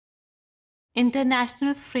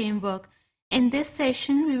International Framework. In this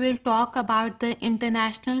session, we will talk about the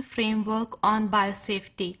International Framework on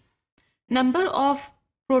Biosafety. Number of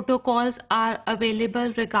protocols are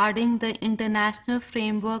available regarding the International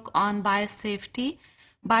Framework on Biosafety,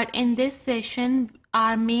 but in this session,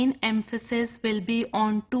 our main emphasis will be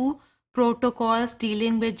on two protocols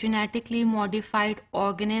dealing with genetically modified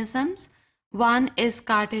organisms. One is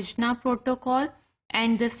Cartagena Protocol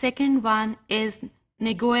and the second one is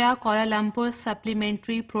Nagoya Kuala Lumpur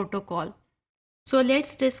Supplementary Protocol. So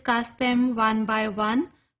let's discuss them one by one.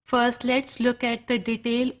 First, let's look at the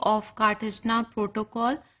detail of Cartagena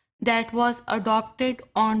Protocol that was adopted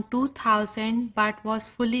on 2000 but was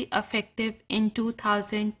fully effective in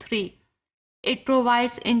 2003. It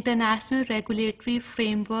provides international regulatory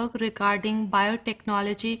framework regarding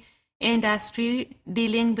biotechnology industry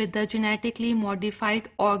dealing with the genetically modified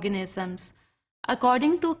organisms.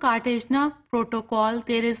 According to Cartagena Protocol,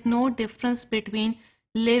 there is no difference between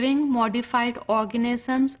living modified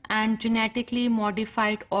organisms and genetically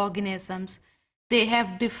modified organisms. They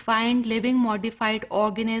have defined living modified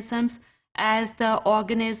organisms as the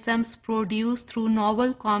organisms produced through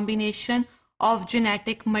novel combination of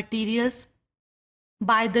genetic materials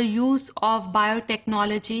by the use of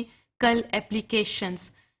biotechnological applications.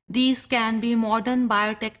 These can be modern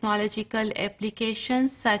biotechnological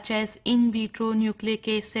applications such as in vitro nucleic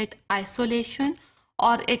acid isolation,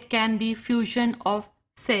 or it can be fusion of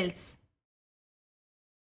cells.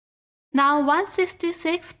 Now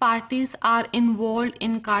 166 parties are involved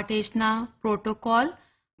in Cartagena Protocol,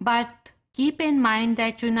 but keep in mind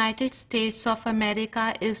that United States of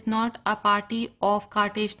America is not a party of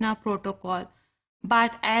Cartagena Protocol.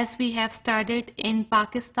 But as we have studied in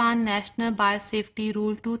Pakistan National Biosafety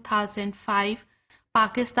Rule 2005,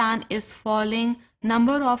 Pakistan is following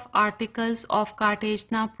number of articles of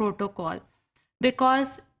Cartagena Protocol because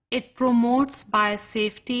it promotes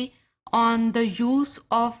biosafety on the use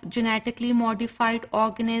of genetically modified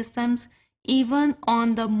organisms, even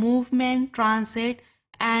on the movement, transit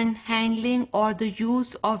and handling or the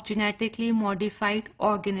use of genetically modified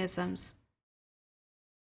organisms.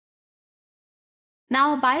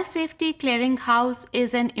 Now, Biosafety Clearinghouse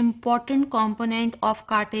is an important component of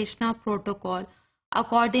Cartagena Protocol.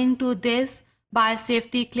 According to this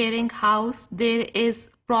Biosafety Clearinghouse, there is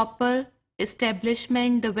proper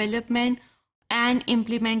establishment, development and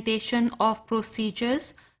implementation of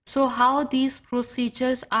procedures. So how these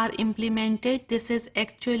procedures are implemented, this is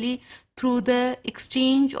actually through the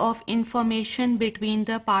exchange of information between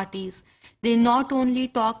the parties. They not only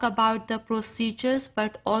talk about the procedures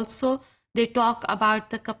but also they talk about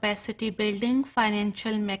the capacity building,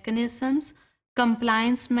 financial mechanisms,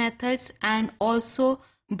 compliance methods and also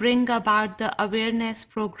bring about the awareness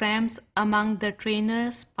programs among the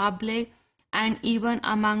trainers, public and even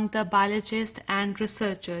among the biologists and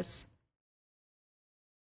researchers.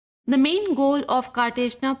 The main goal of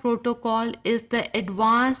Cartagena Protocol is the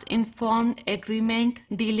advanced informed agreement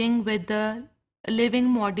dealing with the living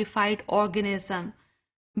modified organism.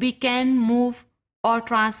 We can move or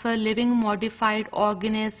transfer living modified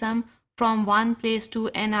organism from one place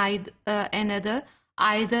to another.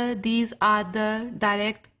 Either these are the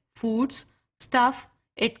direct foods, stuff,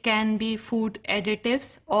 it can be food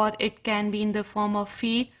additives, or it can be in the form of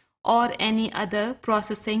feed or any other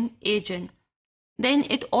processing agent. Then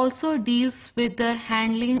it also deals with the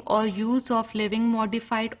handling or use of living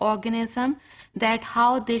modified organism, that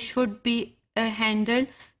how they should be handled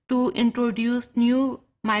to introduce new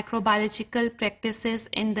microbiological practices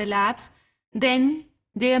in the labs. Then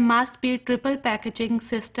there must be triple packaging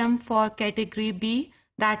system for category B,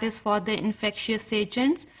 that is for the infectious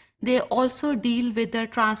agents. They also deal with the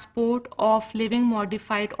transport of living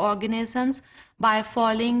modified organisms by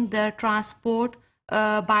following the transport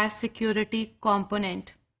biosecurity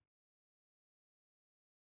component.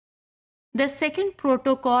 The second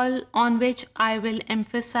protocol on which I will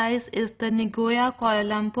emphasize is the Nagoya Kuala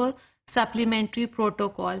Lumpur Supplementary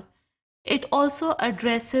Protocol. It also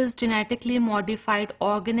addresses genetically modified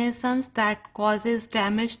organisms that causes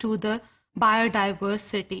damage to the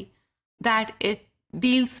biodiversity, that it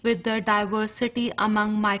deals with the diversity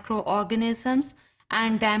among microorganisms,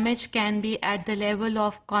 and damage can be at the level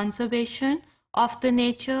of conservation of the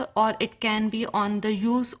nature or it can be on the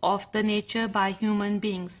use of the nature by human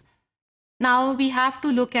beings. Now we have to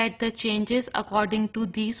look at the changes according to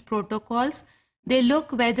these protocols. They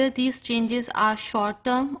look whether these changes are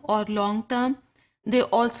short-term or long-term. They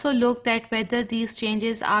also look at whether these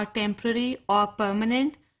changes are temporary or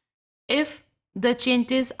permanent. If the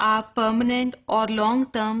changes are permanent or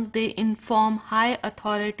long-term, they inform high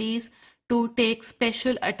authorities to take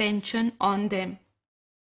special attention on them.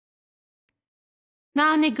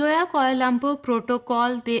 Now, Nagoya-Kuala Lumpur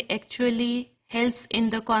Protocol, they actually helps in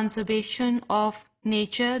the conservation of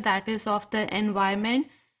nature, that is of the environment.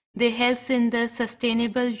 They helps in the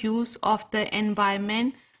sustainable use of the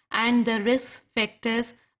environment and the risk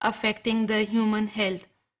factors affecting the human health.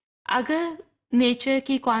 अगर nature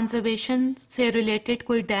की conservation से related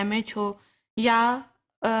कोई damage हो या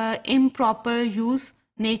improper use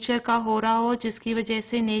nature का हो रहा हो जिसकी वजह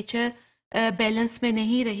से नेचर बैलेंस में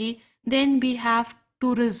नहीं रही, then we have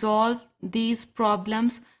to resolve these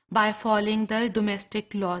problems by following the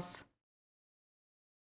domestic laws.